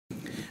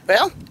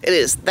Well, it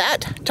is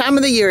that time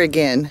of the year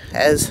again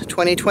as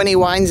 2020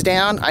 winds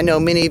down. I know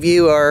many of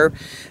you are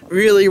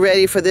really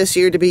ready for this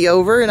year to be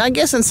over, and I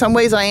guess in some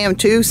ways I am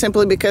too,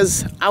 simply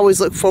because I always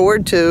look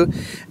forward to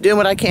doing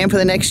what I can for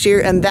the next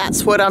year, and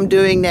that's what I'm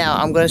doing now.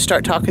 I'm going to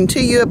start talking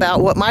to you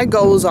about what my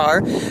goals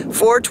are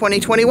for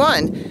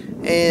 2021.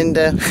 And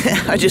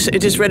it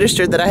just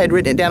registered that I had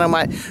written it down on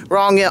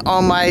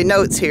my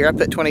notes here. I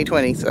put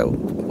 2020, so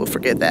we'll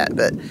forget that.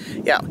 But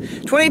yeah,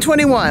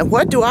 2021.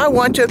 What do I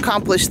want to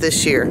accomplish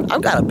this year?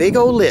 I've got a big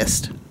old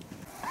list.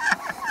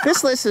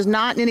 This list is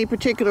not in any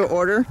particular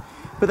order,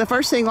 but the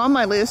first thing on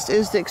my list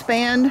is to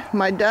expand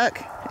my duck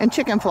and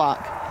chicken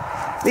flock.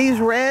 This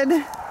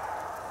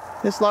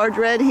large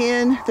red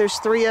hen, there's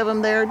 3 of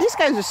them there. These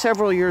guys are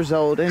several years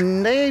old,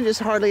 and they just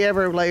hardly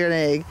ever lay an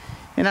egg.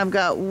 And I've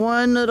got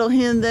one little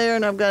hen there,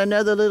 and I've got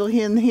another little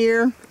hen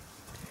here.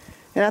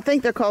 And I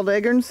think they're called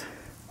leghorns,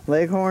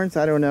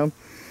 I don't know.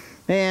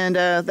 And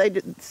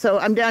so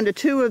I'm down to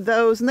 2 of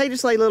those, and they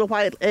just lay little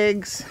white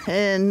eggs,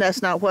 and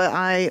that's not what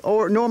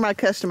nor my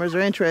customers are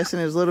interested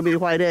in, is little bitty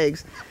white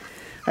eggs.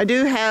 I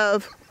do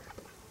have,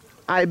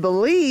 I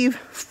believe,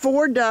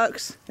 4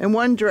 ducks and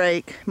 1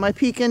 drake. My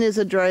pekin is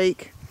a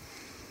drake.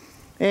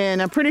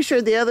 And I'm pretty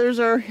sure the others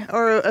are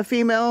a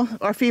female,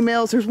 or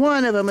females. There's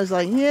one of them is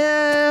like,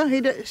 yeah,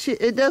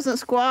 it doesn't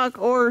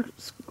squawk or,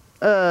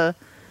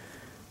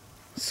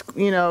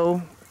 you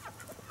know,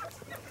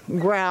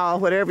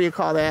 growl, whatever you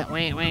call that,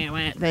 wah, wah,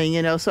 wah thing,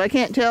 you know. So I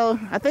can't tell.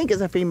 I think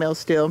it's a female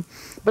still.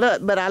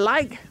 But I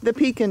like the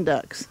pekin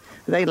ducks.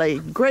 They lay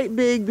great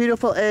big,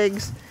 beautiful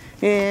eggs.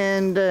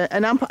 And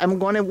I'm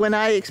going to, when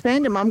I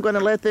expand them, I'm going to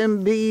let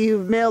them be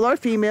male or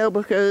female,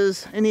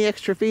 because any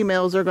extra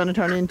females are going to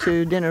turn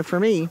into dinner for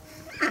me.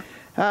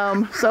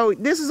 So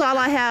this is all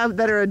I have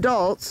that are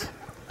adults.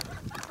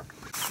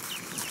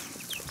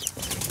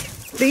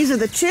 These are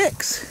the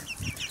chicks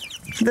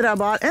that I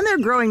bought, and they're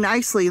growing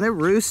nicely, and they're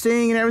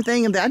roosting and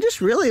everything, and I just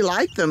really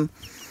like them.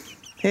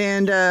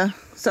 And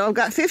so I've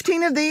got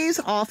 15 of these.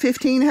 All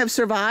 15 have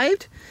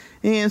survived.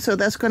 And so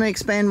that's going to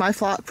expand my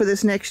flock for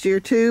this next year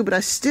too. But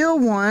I still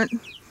want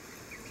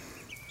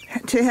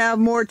to have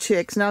more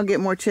chicks, and I'll get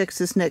more chicks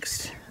this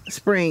next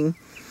spring.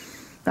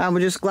 I'm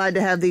just glad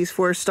to have these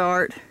for a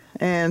start,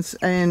 and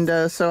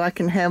so I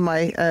can have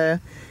my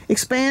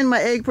expand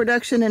my egg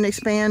production and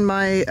expand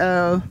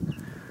my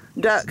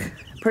duck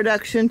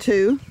production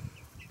too.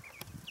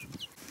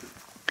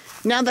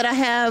 Now that I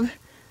have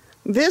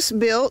this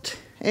built,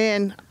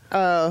 and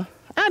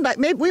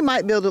maybe we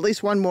might build at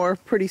least one more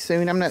pretty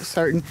soon. I'm not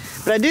certain,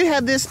 but I do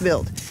have this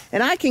built,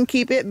 and I can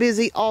keep it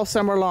busy all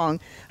summer long.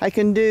 I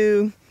can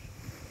do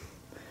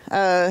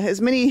as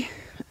many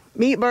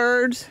meat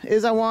birds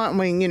as I want. I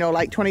mean, you know,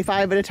 like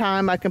 25 at a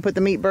time. I can put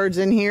the meat birds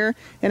in here,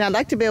 and I'd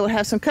like to be able to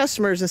have some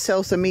customers and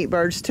sell some meat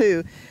birds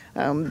too.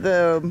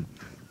 The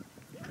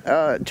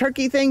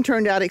turkey thing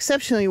turned out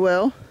exceptionally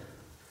well.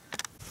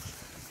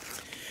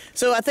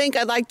 So I think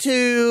I'd like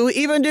to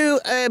even do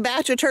a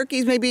batch of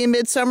turkeys maybe in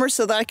midsummer,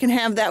 so that I can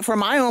have that for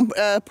my own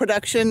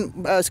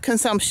production,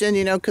 consumption,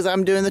 you know, because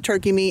I'm doing the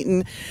turkey meat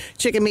and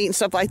chicken meat and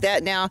stuff like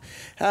that now.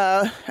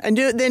 And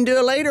then do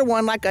a later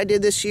one like I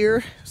did this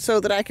year, so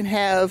that I can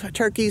have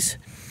turkeys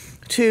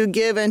to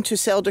give and to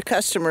sell to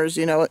customers,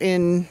 you know,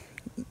 in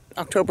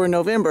October and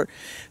November.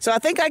 So I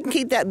think I can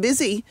keep that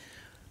busy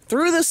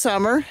through the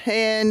summer,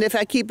 and if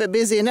I keep it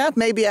busy enough,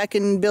 maybe I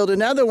can build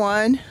another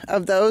one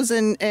of those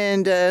and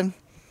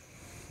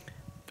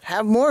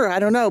have more. I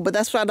don't know, but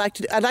that's what I'd like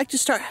to do. I'd like to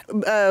start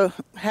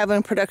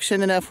having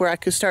production enough where I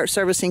could start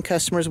servicing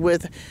customers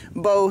with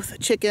both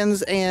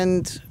chickens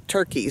and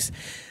turkeys.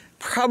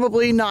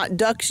 Probably not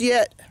ducks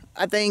yet.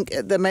 I think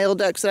the male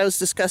ducks that I was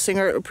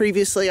discussing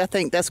previously, I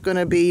think that's going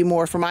to be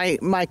more for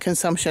my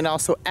consumption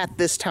also at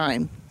this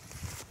time.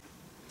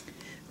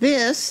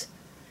 This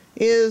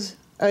is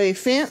a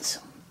fence,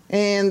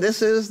 and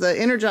this is the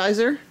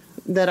Energizer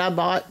that I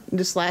bought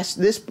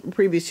this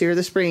previous year,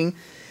 the spring,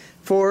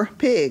 for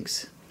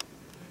pigs.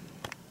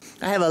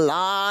 I have a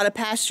lot of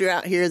pasture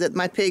out here that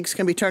my pigs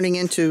can be turning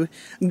into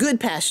good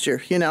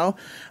pasture, you know.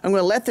 I'm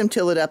going to let them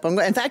till it up.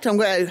 In fact, I'm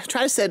going to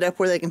try to set it up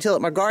where they can till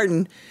up my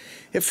garden,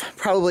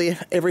 probably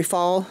every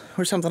fall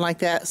or something like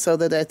that, so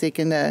that they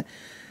can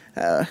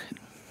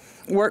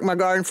work my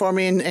garden for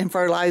me and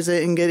fertilize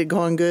it and get it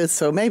going good.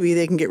 So maybe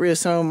they can get rid of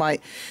some of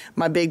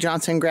my big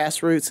Johnson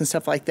grass roots and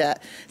stuff like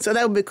that. So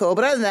that would be cool.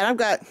 But other than that, I've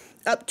got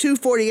up to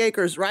 40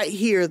 acres right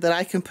here that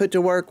I can put to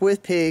work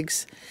with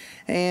pigs.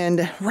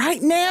 And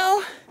right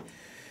now,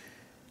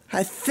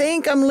 I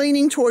think I'm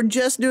leaning toward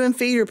just doing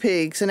feeder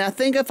pigs. And I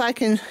think if I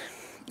can,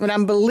 and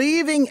I'm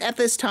believing at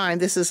this time,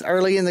 this is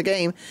early in the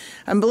game,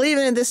 I'm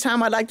believing at this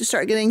time I'd like to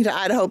start getting into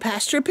Idaho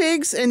pasture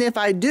pigs. And if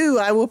I do,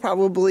 I will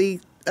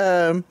probably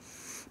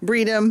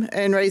breed them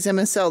and raise them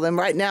and sell them.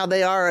 Right now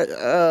they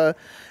are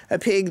a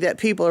pig that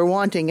people are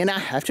wanting. And I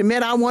have to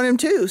admit, I want them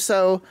too.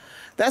 So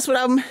that's what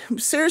I'm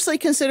seriously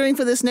considering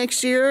for this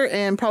next year,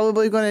 and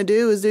probably going to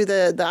do is do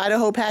the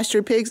Idaho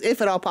pasture pigs, if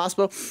at all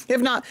possible.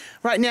 If not,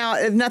 right now,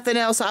 if nothing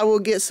else, I will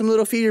get some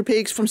little feeder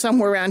pigs from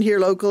somewhere around here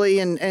locally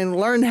and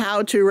learn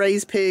how to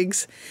raise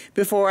pigs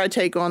before I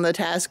take on the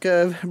task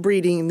of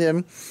breeding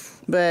them.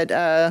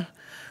 But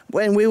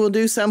when we will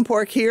do some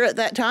pork here at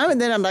that time,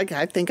 and then I'm like,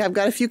 I think I've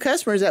got a few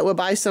customers that will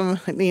buy some,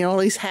 at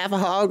least half a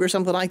hog or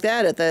something like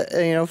that at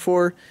the,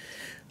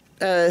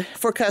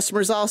 for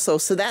customers also.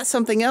 So that's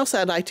something else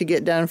I'd like to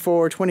get done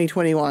for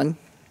 2021.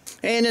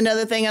 And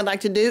another thing I'd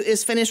like to do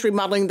is finish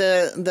remodeling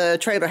the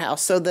trailer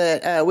house so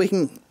that we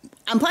can,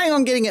 I'm planning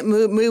on getting it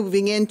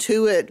moving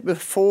into it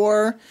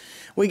before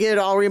we get it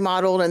all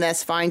remodeled, and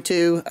that's fine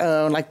too.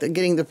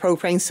 Getting the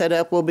propane set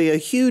up will be a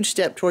huge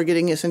step toward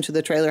getting us into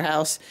the trailer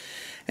house.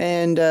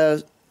 And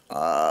there's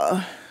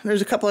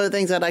a couple other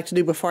things I'd like to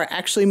do before I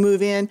actually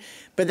move in,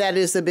 but that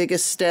is the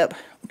biggest step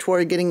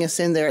toward getting us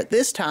in there at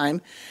this time.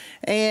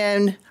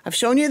 And I've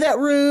shown you that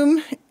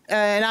room,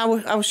 and I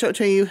will show it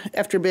to you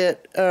after a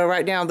bit.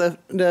 Right now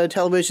the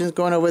television is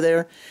going over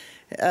there.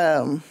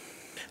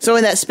 So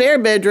in that spare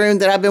bedroom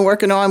that I've been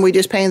working on, we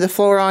just painted the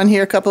floor on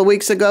here a couple of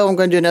weeks ago. I'm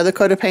going to do another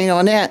coat of paint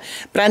on that.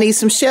 But I need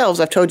some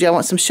shelves. I've told you I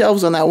want some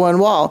shelves on that one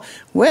wall.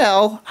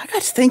 Well, I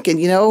got to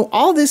thinking,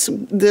 all this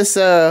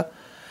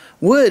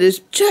wood is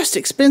just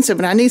expensive,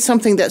 and I need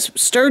something that's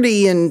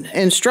sturdy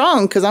and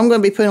strong, because I'm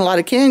going to be putting a lot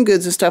of canned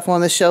goods and stuff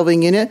on the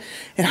shelving unit.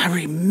 And I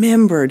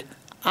remembered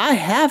I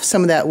have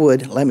some of that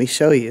wood. Let me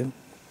show you.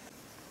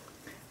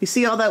 You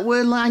see all that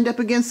wood lined up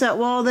against that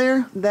wall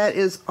there? That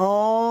is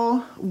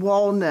all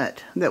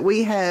walnut that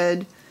we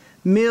had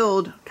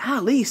milled,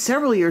 golly,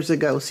 several years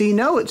ago.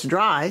 So it's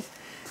dry.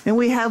 And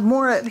we have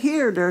more up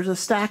here. There's a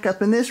stack up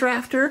in this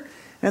rafter,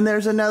 and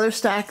there's another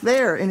stack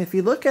there. And if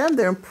you look at them,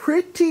 they're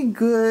pretty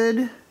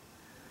good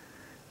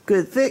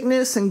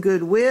thickness and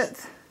good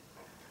width,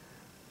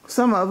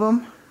 some of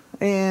them.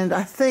 And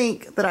I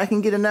think that I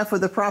can get enough of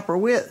the proper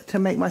width to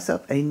make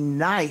myself a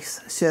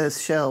nice set of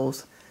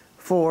shelves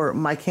for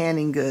my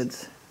canning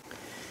goods.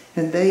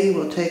 And they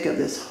will take up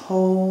this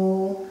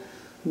whole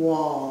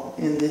wall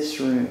in this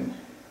room.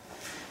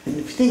 And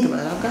if you think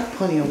about it, I've got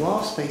plenty of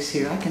wall space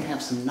here. I can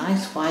have some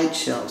nice wide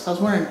shelves. I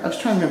was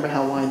trying to remember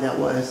how wide that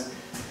was.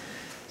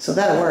 So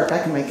that'll work.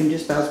 I can make them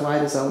just about as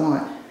wide as I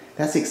want.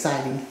 That's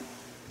exciting.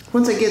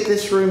 Once I get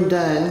this room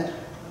done,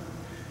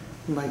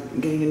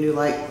 like getting a new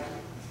light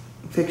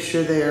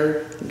fixture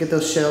there, get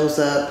those shelves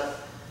up,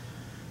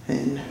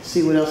 and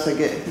see what else I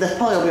get. That's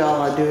probably be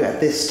all I do at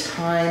this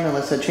time,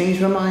 unless I change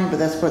my mind, but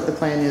that's what the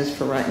plan is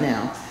for right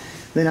now.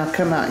 Then I'll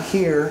come out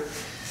here,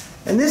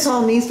 and this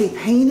all needs to be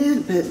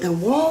painted, but the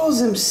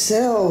walls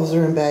themselves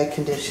are in bad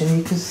condition.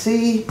 You can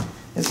see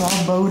it's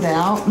all bowed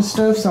out and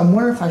stuff, so I'm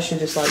wondering if I should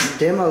just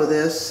demo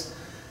this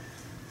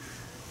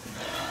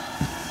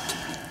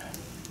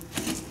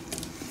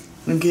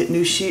and get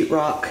new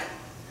sheetrock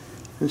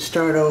and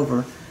start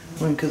over.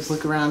 Because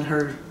look around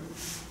her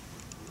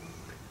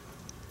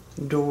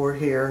door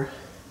here.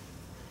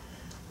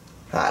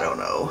 I don't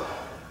know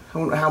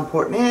how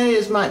important it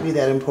is. Might be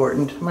that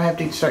important. I might have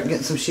to start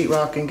getting some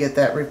sheetrock and get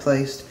that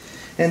replaced.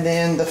 And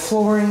then the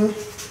flooring,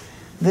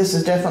 this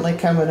is definitely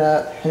coming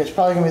up, and it's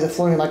probably gonna be the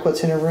flooring like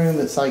what's in a room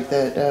that's like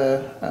that.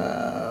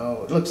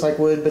 It looks like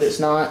wood, but it's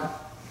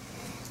not.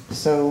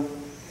 So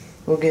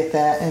we'll get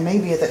that, and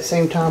maybe at that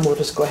same time we'll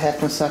just go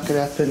ahead and suck it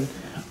up and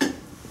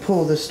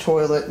pull this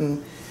toilet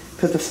and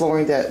put the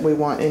flooring that we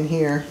want in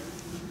here.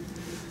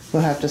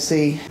 We'll have to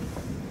see.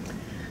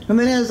 And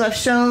then, as I've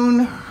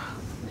shown,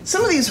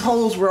 some of these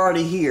holes were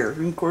already here,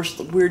 and of course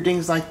weird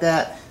things like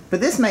that, but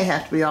this may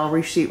have to be all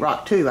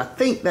re-sheetrock too. I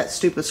think that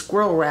stupid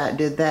squirrel rat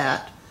did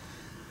that.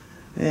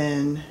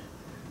 And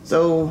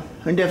so,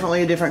 and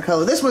definitely a different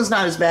color. This one's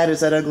not as bad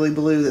as that ugly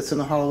blue that's in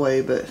the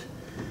hallway, but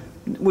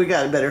we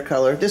got a better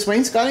color. This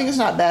wainscoting is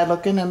not bad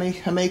looking. I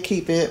may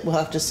keep it. We'll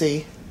have to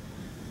see.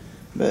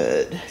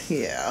 But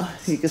yeah,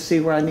 you can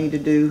see where I need to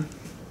do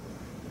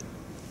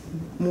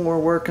more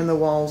work in the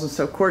walls and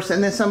so, of course.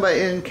 And then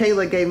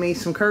Kayla gave me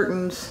some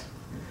curtains,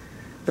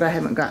 but I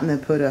haven't gotten them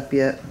put up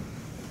yet.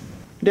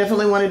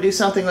 Definitely want to do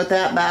something with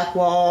that back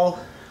wall.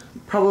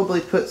 Probably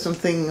put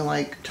something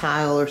like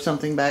tile or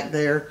something back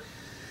there.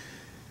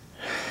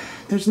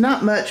 There's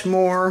not much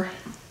more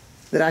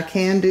that I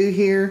can do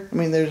here. I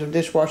mean, there's a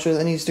dishwasher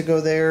that needs to go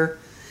there.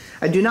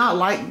 I do not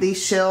like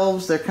these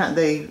shelves.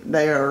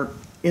 They are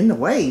in the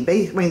way.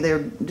 I mean,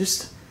 they're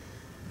just,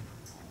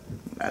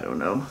 I don't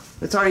know.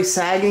 It's already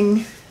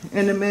sagging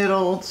in the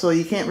middle, so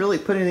you can't really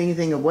put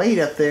anything of weight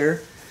up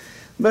there.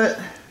 But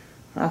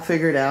I'll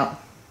figure it out.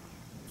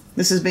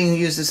 This is being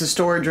used as a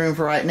storage room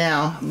for right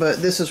now,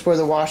 but this is where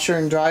the washer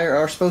and dryer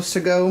are supposed to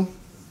go.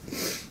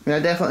 And I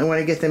definitely want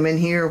to get them in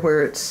here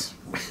where it's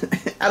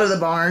out of the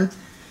barn.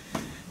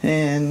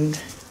 And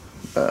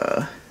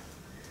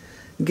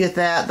get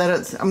that.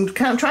 I'm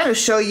kind of trying to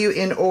show you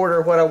in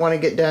order what I want to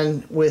get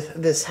done with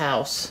this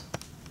house.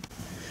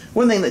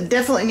 One thing that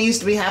definitely needs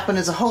to be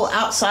happening is a whole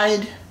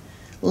outside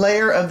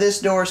layer of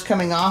this door is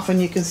coming off,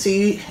 and you can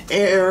see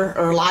air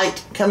or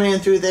light coming in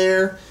through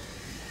there.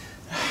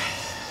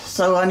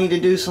 so I need to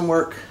do some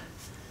work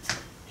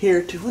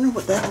here too. Wonder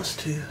what that was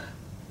to.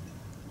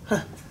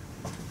 Huh.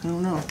 I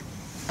don't know.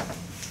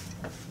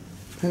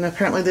 And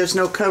apparently there's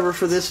no cover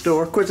for this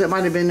door. Of course, it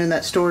might have been in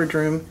that storage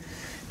room.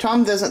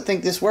 Tom doesn't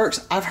think this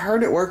works. I've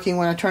heard it working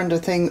when I turned the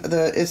thing.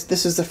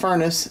 This is the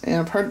furnace,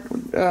 and I've heard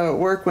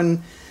work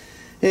when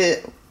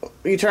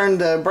you turn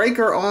the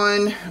breaker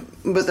on.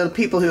 But the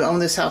people who own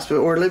this house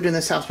or lived in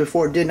this house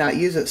before did not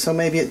use it, so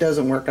maybe it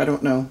doesn't work. I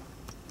don't know.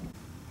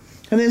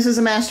 And this is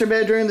a master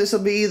bedroom. This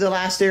will be the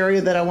last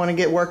area that I want to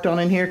get worked on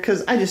in here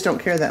because I just don't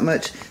care that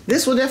much.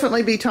 This will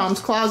definitely be Tom's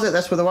closet.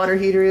 That's where the water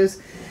heater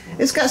is.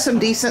 It's got some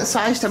decent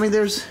sized, I mean,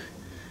 there's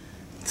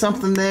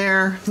something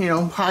there, you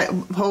know,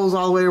 holes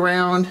all the way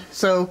around.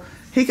 So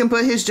he can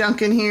put his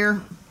junk in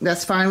here.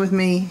 That's fine with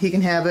me. He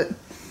can have it.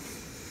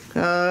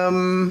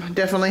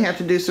 Definitely have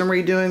to do some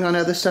redoing on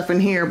other stuff in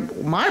here.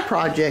 My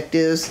project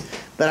is,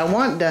 that I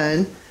want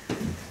done,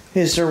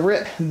 is to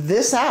rip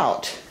this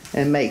out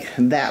and make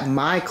that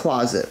my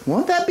closet.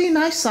 Won't that be a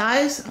nice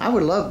size? I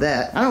would love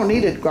that. I don't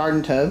need a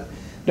garden tub.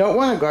 Don't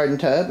want a garden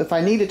tub. If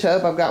I need a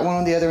tub, I've got one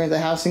on the other end of the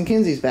house in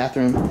Kenzie's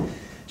bathroom.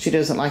 She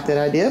doesn't like that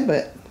idea,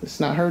 but it's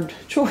not her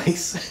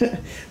choice.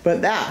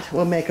 But that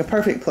will make a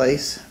perfect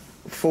place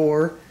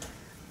for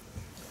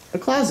a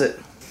closet.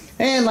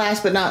 And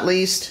last but not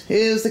least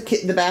is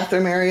the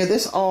bathroom area.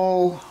 This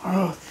all,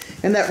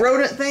 and that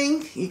rodent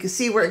thing, you can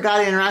see where it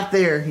got in right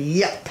there.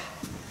 Yep.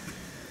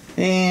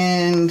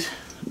 And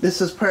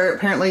this is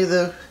apparently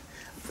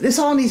this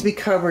all needs to be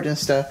covered and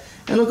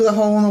stuff. And look at the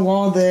hole in the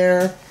wall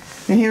there.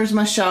 And here's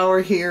my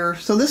shower here.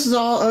 So this is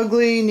all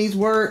ugly, needs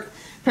work.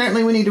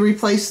 Apparently we need to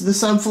replace the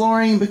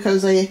subflooring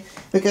because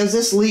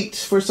this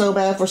leaked for so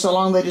bad for so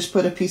long, they just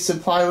put a piece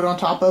of plywood on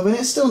top of it. And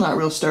it's still not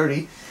real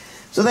sturdy.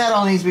 So that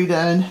all needs to be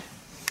done.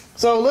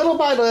 So little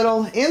by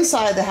little,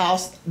 inside the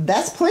house,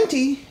 that's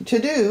plenty to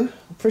do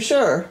for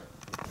sure.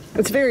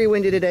 It's very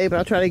windy today, but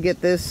I'll try to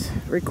get this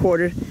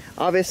recorded.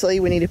 Obviously,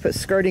 we need to put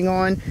skirting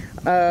on.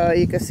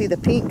 You can see the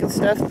pink and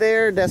stuff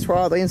there. That's where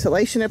all the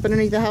insulation up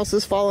underneath the house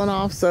is falling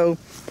off. So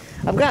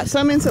I've got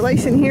some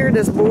insulation here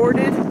that's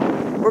boarded.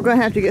 We're going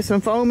to have to get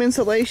some foam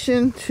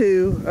insulation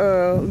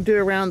to do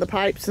around the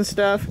pipes and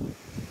stuff.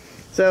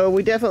 So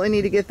we definitely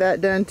need to get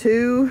that done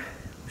too.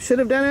 Should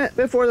have done it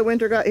before the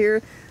winter got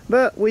here,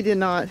 but we did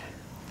not.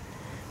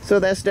 So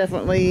that's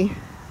definitely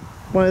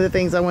one of the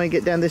things I want to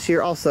get done this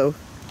year also.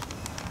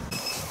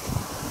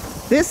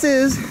 This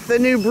is the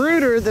new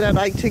brooder that I'd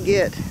like to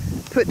get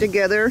put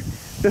together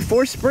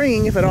before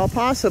spring, if at all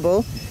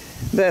possible.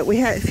 But we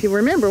had, if you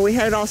remember, we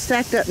had it all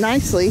stacked up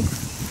nicely.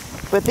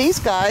 But these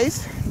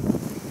guys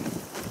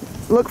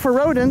look for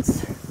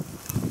rodents,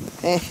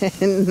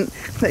 and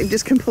they've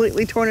just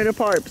completely torn it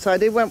apart. So I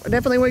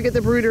definitely want to get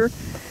the brooder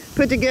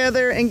put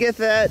together and get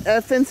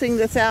that fencing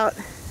that's out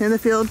in the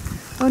field.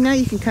 Oh, now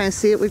you can kind of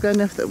see it. We've got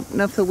enough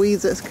of the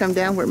weeds that's come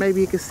down where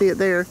maybe you can see it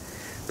there.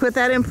 Put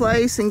that in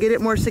place and get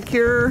it more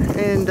secure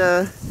and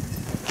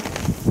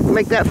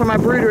make that for my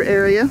brooder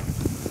area.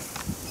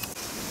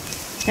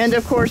 And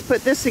of course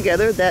put this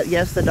together. That,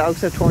 yes, the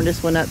dogs have torn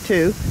this one up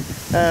too,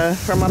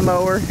 for my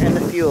mower and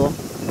the fuel.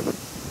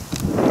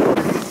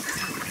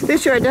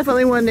 This year I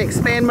definitely wanted to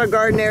expand my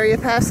garden area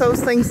past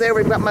those things there.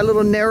 We've got my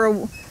little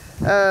narrow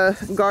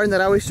garden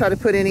that I always try to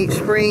put in each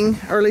spring,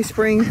 early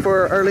spring,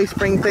 for early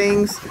spring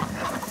things.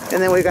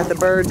 And then we got the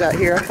birds out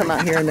here. I come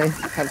out here and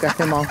I've got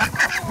them all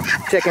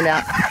checking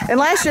out. And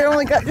last year I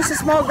only got just a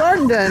small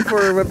garden done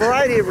for a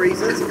variety of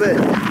reasons, but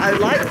I'd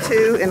like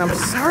to, and I'm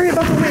sorry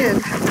about the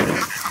wind,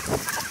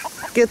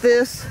 get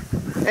this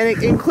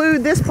and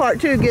include this part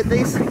too. Get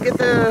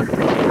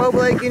the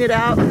mobile egg unit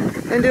out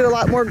and do a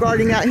lot more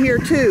gardening out here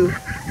too.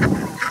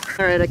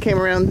 All right, I came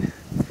around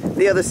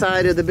the other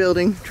side of the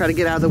building, try to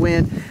get out of the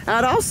wind.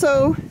 I'd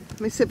also,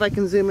 let me see if I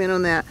can zoom in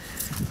on that.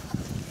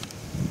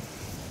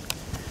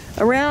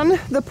 Around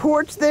the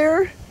porch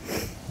there,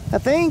 I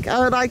think I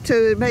would like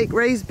to make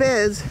raised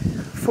beds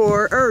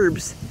for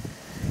herbs.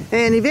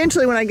 And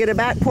eventually when I get a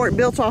back porch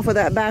built off of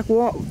that back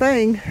wall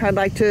thing, I'd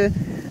like to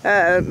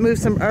move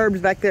some herbs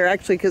back there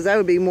actually, because that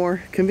would be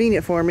more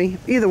convenient for me.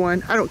 Either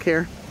one, I don't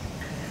care.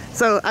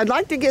 So I'd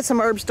like to get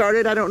some herbs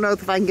started. I don't know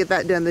if I can get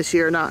that done this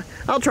year or not.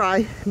 I'll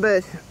try,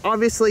 but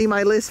obviously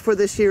my list for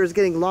this year is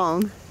getting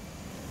long.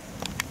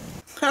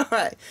 All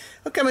right,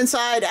 I'll come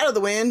inside out of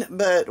the wind,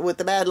 but with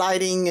the bad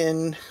lighting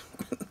and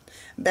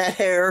bad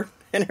hair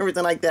and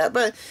everything like that.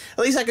 But at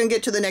least I can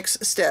get to the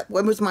next step.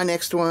 What was my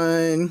next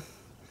one?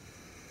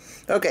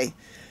 Okay.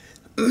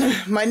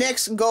 My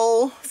next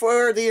goal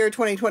for the year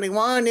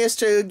 2021 is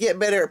to get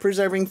better at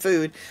preserving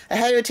food. I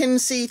had a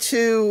tendency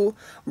to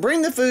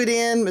bring the food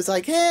in. It's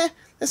like,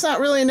 it's not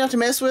really enough to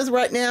mess with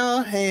right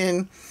now.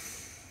 And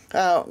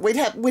we'd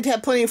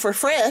have plenty for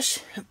fresh.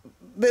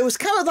 But it was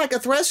kind of like a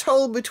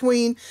threshold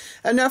between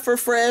enough for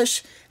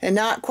fresh and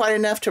not quite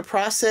enough to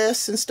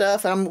process and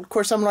stuff. Of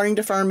course, I'm learning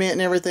to ferment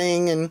and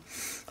everything. And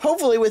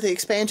hopefully with the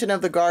expansion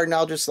of the garden,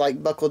 I'll just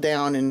like buckle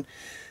down and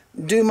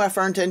do my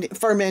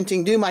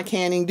fermenting, do my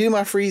canning, do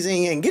my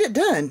freezing, and get it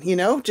done, you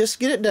know, just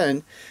get it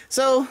done.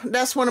 So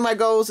that's one of my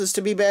goals, is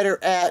to be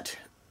better at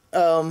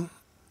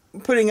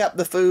putting up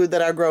the food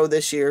that I grow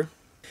this year.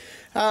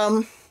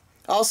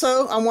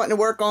 Also, I'm wanting to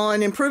work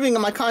on improving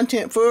on my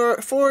content for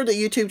the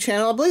YouTube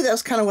channel. I believe that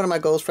was kind of one of my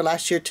goals for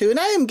last year too, and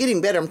I am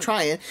getting better. I'm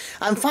trying.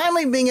 I'm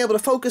finally being able to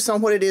focus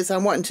on what it is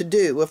I'm wanting to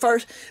do. Well,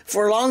 first,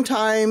 for a long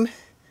time,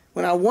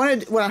 when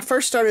I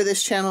first started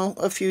this channel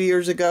a few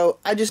years ago,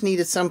 I just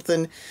needed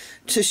something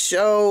to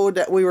show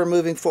that we were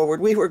moving forward.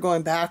 We were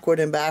going backward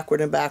and backward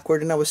and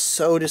backward, and I was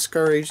so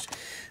discouraged.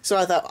 So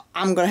I thought,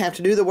 I'm going to have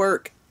to do the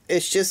work.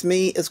 It's just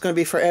me. It's going to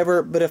be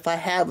forever. But if I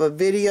have a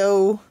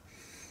video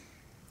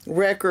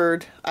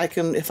record,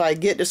 if I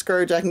get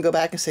discouraged, I can go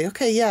back and say,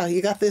 okay, yeah,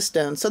 you got this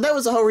done. So that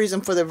was the whole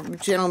reason for the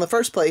channel in the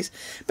first place.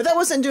 But that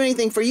wasn't doing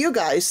anything for you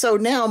guys. So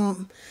now,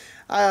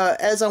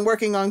 as I'm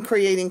working on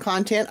creating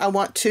content, I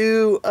want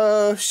to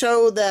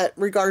show that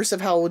regardless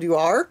of how old you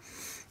are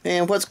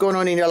and what's going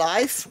on in your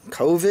life,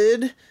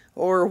 COVID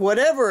or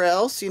whatever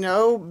else, you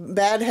know,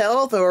 bad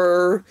health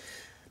or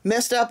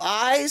messed up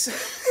eyes,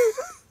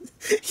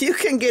 you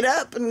can get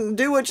up and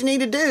do what you need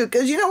to do,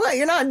 because you know what,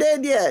 you're not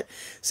dead yet.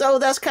 So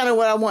that's kind of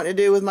what I want to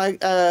do with my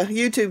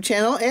YouTube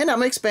channel, and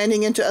I'm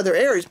expanding into other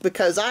areas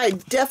because I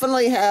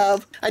definitely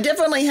have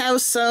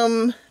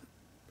some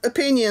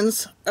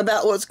opinions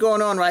about what's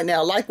going on right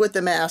now, like with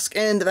the mask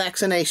and the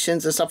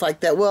vaccinations and stuff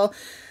like that. Well,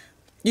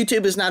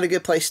 YouTube is not a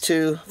good place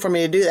for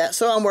me to do that,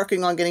 so I'm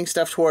working on getting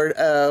stuff toward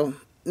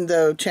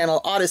the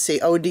channel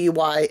Odyssey,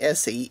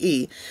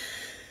 Odyssee.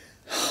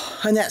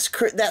 And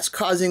that's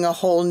causing a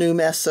whole new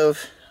mess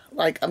of,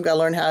 like, I've got to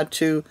learn how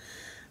to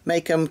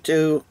make them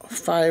to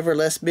 5 or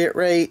less bit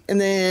rate.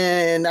 And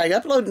then I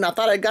uploaded and I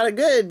thought I got it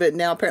good, but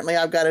now apparently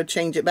I've got to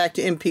change it back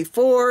to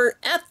MP4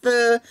 at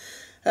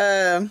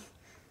the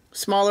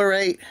smaller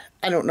rate.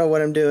 I don't know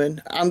what I'm doing.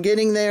 I'm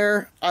getting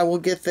there. I will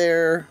get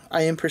there.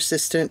 I am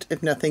persistent,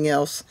 if nothing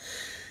else.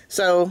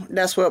 So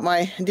that's what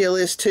my deal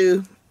is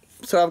too.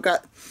 So I've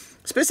got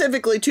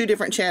specifically 2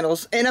 different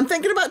channels, and I'm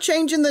thinking about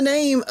changing the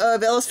name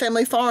of Ellis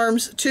Family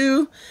Farms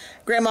to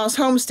Grandma's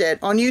Homestead.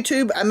 On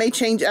YouTube, I may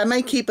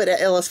keep it at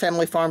Ellis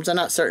Family Farms. I'm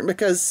not certain,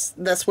 because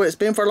that's what it's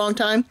been for a long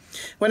time.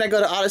 When I go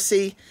to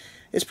Odyssey,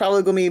 it's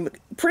probably going to be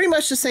pretty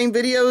much the same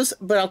videos,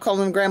 but I'll call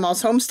them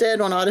Grandma's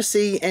Homestead on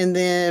Odyssey, and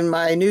then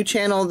my new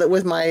channel that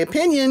with my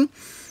opinion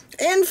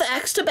and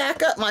facts to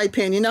back up my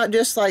opinion, not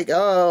just like,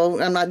 oh,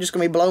 I'm not just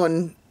going to be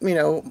blowing, you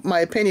know, my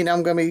opinion.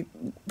 I'm going to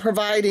be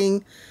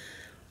providing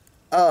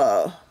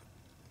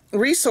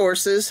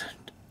resources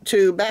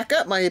to back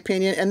up my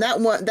opinion, and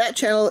that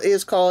channel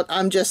is called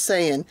I'm Just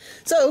Saying.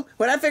 So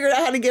when I figured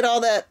out how to get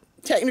all that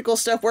technical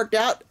stuff worked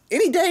out,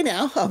 any day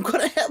now I'm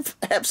going to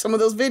have some of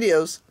those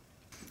videos.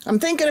 I'm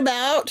thinking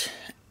about,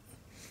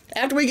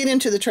 after we get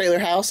into the trailer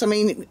house, I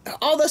mean,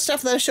 all the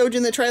stuff that I showed you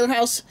in the trailer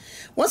house,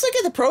 once I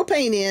get the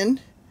propane in,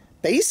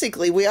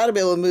 basically we ought to be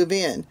able to move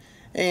in.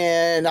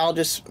 And I'll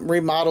just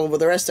remodel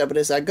with the rest of it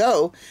as I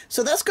go.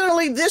 So that's going to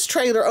leave this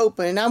trailer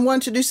open. And I'd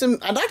like to do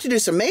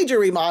some major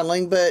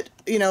remodeling, but,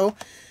 you know,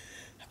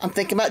 I'm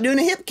thinking about doing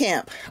a hip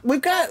camp.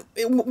 We've got,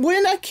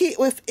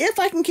 if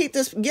I can get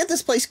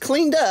this place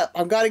cleaned up,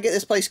 I've got to get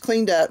this place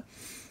cleaned up.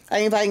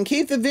 If I can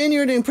keep the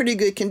vineyard in pretty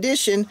good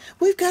condition,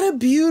 we've got a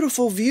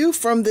beautiful view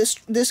from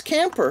this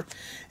camper.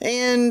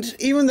 And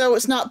even though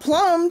it's not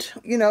plumbed,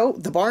 you know,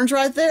 the barn's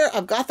right there.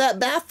 I've got that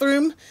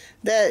bathroom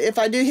that if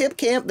I do hip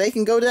camp, they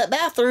can go to that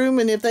bathroom.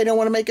 And if they don't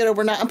want to make it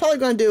overnight, I'm probably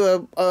going to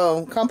do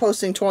a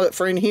composting toilet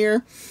for in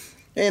here.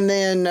 And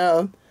then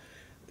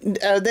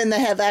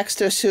they have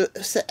access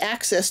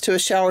to a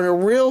shower and a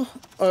real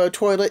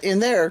toilet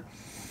in there.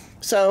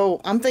 So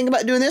I'm thinking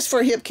about doing this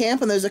for a hip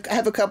camp, and I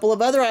have a couple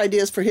of other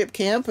ideas for hip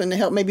camp, and to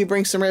help maybe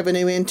bring some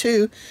revenue in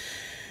too,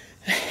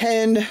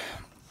 and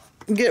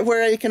get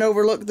where I can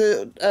overlook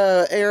the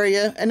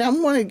area. And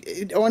I'm going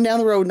to, on down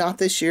the road, not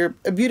this year,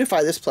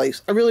 beautify this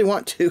place. I really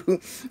want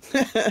to.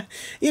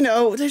 You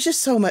know, there's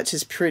just so much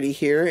is pretty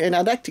here, and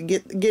I'd like to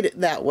get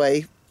it that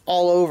way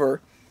all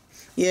over.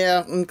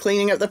 Yeah, and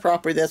cleaning up the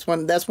property, that's one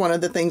of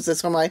the things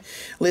that's on my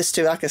list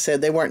too. Like I said,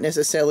 they weren't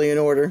necessarily in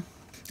order.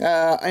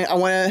 I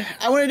want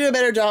to do a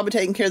better job of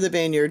taking care of the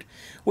vineyard.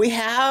 We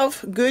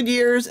have good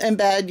years and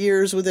bad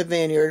years with the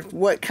vineyard.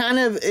 What kind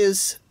of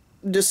is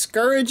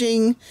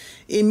discouraging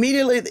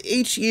immediately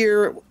each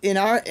year in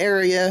our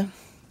area,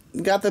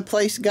 got them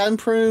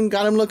pruned,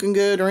 got them looking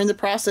good, or in the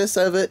process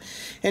of it,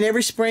 and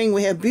every spring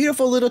we have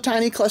beautiful little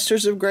tiny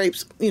clusters of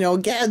grapes, you know,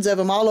 gads of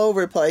them all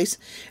over the place,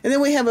 and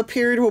then we have a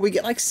period where we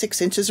get like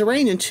 6 inches of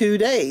rain in 2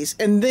 days,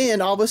 and then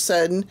all of a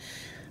sudden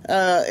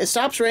it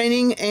stops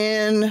raining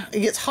and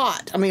it gets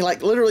hot. I mean,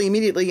 like literally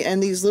immediately,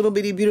 and these little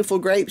bitty beautiful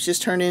grapes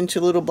just turn into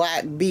little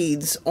black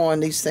beads on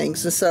these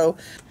things. And so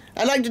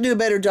I'd like to do a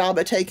better job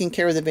at taking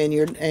care of the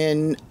vineyard,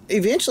 and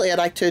eventually I'd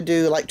like to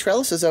do like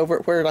trellises over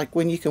it, where like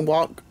when you can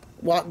walk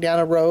down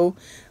a row,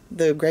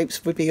 the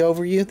grapes would be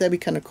over you. That'd be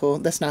kind of cool.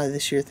 That's not a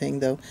this year thing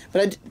though,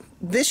 but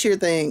this year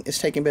thing is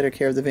taking better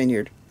care of the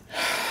vineyard.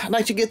 I'd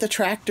like to get the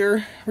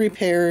tractor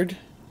repaired.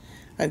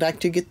 I'd like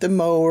to get the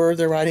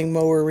riding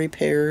mower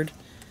repaired.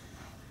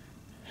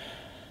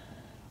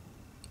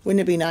 Wouldn't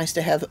it be nice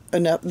to have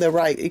the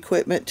right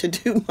equipment to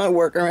do my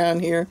work around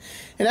here?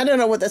 And I don't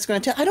know what that's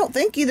going to tell. I don't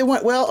think either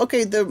one. Well,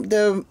 okay,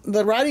 the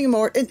riding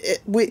mower,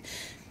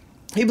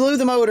 he blew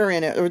the motor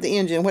in it, or the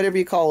engine, whatever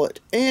you call it,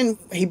 and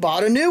he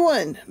bought a new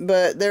one.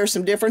 But there are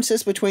some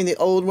differences between the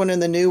old one and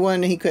the new one,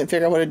 and he couldn't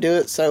figure out how to do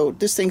it. So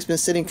this thing's been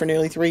sitting for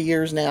nearly 3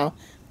 years now,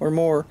 or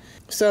more.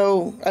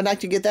 So I'd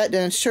like to get that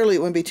done. Surely it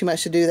wouldn't be too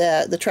much to do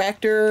that. The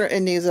tractor, it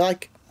needs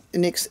like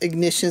an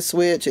ignition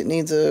switch. It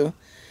needs a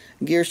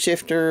gear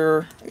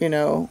shifter,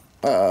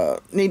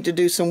 need to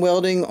do some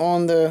welding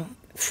on the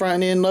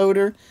front end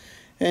loader,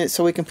 and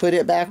so we can put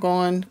it back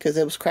on, because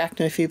it was cracked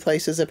in a few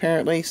places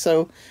apparently.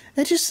 So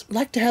I just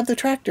like to have the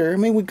tractor. I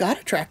mean, we've got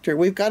a tractor,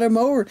 we've got a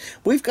mower,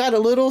 we've got a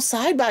little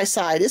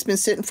side-by-side. It's been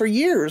sitting for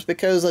years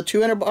because a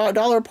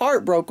 $200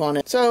 part broke on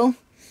it. So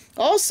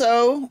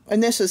also,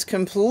 and this is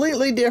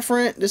completely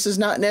different, this is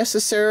not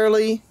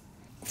necessarily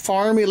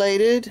farm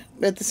related,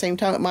 at the same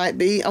time it might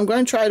be, I'm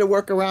going to try to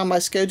work around my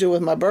schedule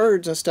with my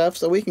birds and stuff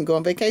so we can go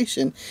on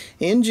vacation.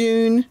 In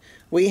June,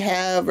 we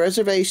have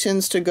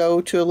reservations to go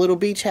to a little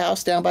beach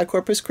house down by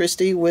Corpus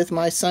Christi with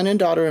my son and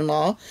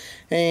daughter-in-law,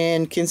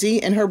 and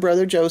Kinsey and her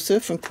brother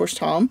Joseph, and of course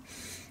Tom.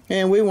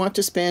 And we want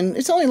to spend,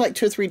 it's only like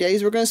 2 or 3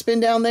 days we're going to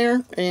spend down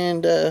there,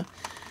 and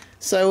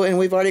and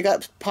we've already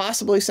got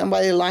possibly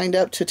somebody lined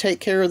up to take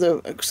care of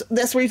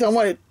that's the reason I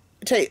want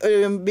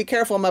to be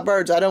careful of my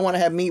birds. I don't want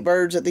to have meat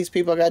birds that these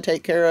people got to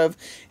take care of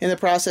in the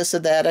process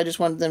of that. I just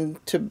want them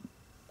to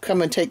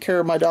come and take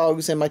care of my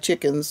dogs and my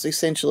chickens,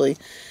 essentially,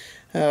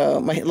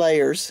 my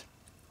layers.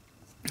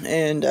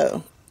 And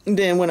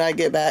then when I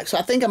get back, so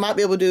I think I might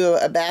be able to do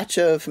a batch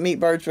of meat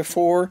birds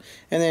before,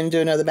 and then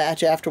do another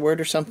batch afterward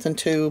or something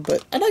too.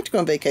 But I'd like to go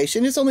on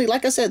vacation. It's only,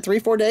 like I said,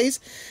 3-4 days.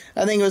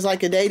 I think it was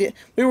like a day.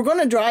 We were going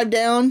to drive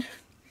down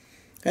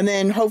and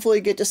then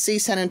hopefully get to see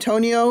San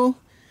Antonio,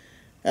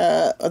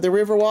 the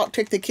Riverwalk,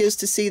 take the kids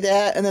to see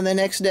that, and then the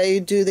next day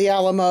do the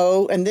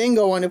Alamo, and then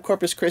go on to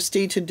Corpus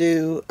Christi to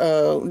do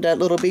that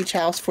little beach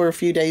house for a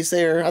few days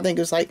there. I think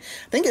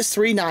it's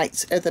 3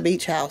 nights at the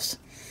beach house.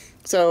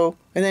 So,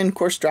 and then of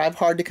course drive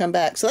hard to come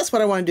back. So that's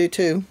what I want to do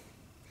too.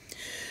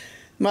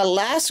 My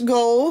last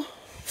goal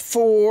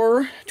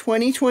for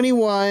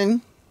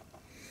 2021,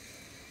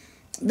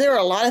 there are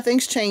a lot of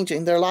things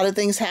changing. There are a lot of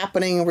things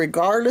happening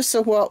regardless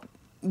of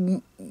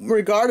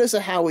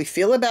how we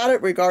feel about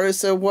it,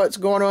 regardless of what's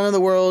going on in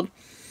the world.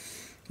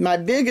 My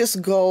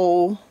biggest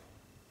goal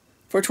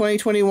for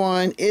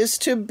 2021 is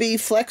to be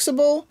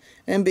flexible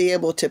and be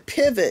able to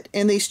pivot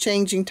in these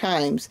changing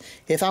times.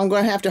 If I'm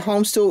going to have to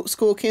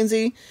homeschool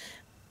Kinsey,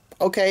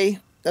 okay,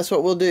 that's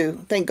what we'll do.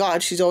 Thank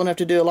God she's old enough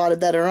to do a lot of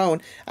that on her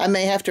own. I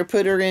may have to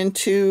put her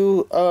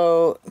into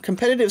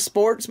competitive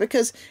sports,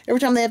 because every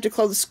time they have to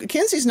close,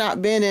 Kinsey's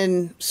not been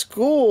in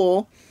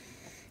school,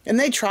 and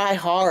they try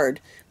hard,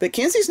 but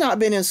Kinsey's not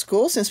been in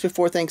school since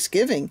before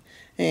Thanksgiving,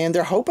 and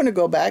they're hoping to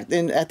go back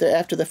then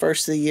after the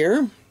first of the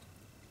year.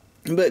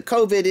 But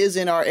COVID is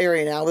in our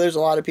area now. There's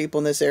a lot of people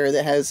in this area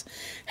that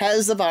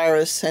has the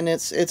virus, and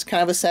it's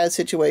kind of a sad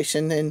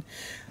situation.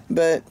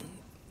 But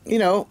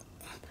they're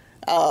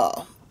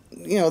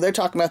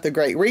talking about the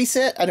Great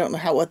Reset. I don't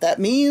know what that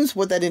means,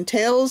 what that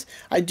entails.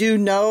 I do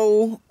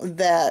know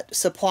that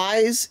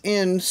supplies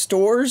in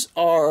stores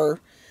are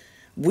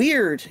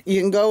weird. You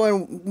can go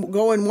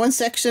in one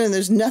section and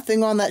there's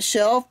nothing on that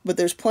shelf, but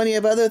there's plenty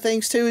of other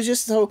things too. It's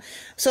just so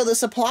the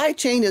supply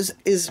chain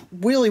is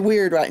really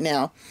weird right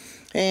now.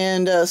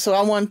 And so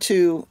I want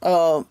to,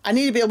 I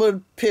need to be able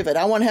to pivot.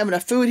 I want to have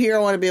enough food here. I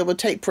want to be able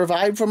to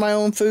provide for my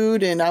own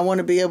food, and I want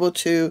to be able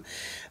to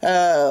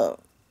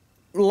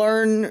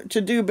learn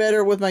to do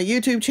better with my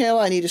YouTube channel.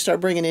 I need to start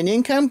bringing in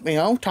income.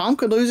 Tom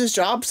could lose his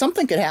job.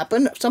 Something could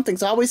happen.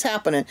 Something's always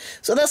happening.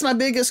 So that's my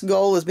biggest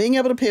goal, is being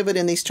able to pivot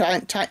in these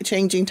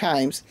changing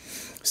times.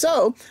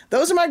 So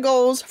those are my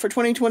goals for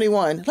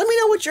 2021. Let me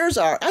know what yours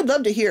are. I'd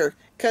love to hear,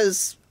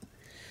 because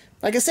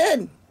like I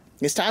said,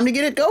 it's time to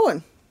get it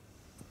going.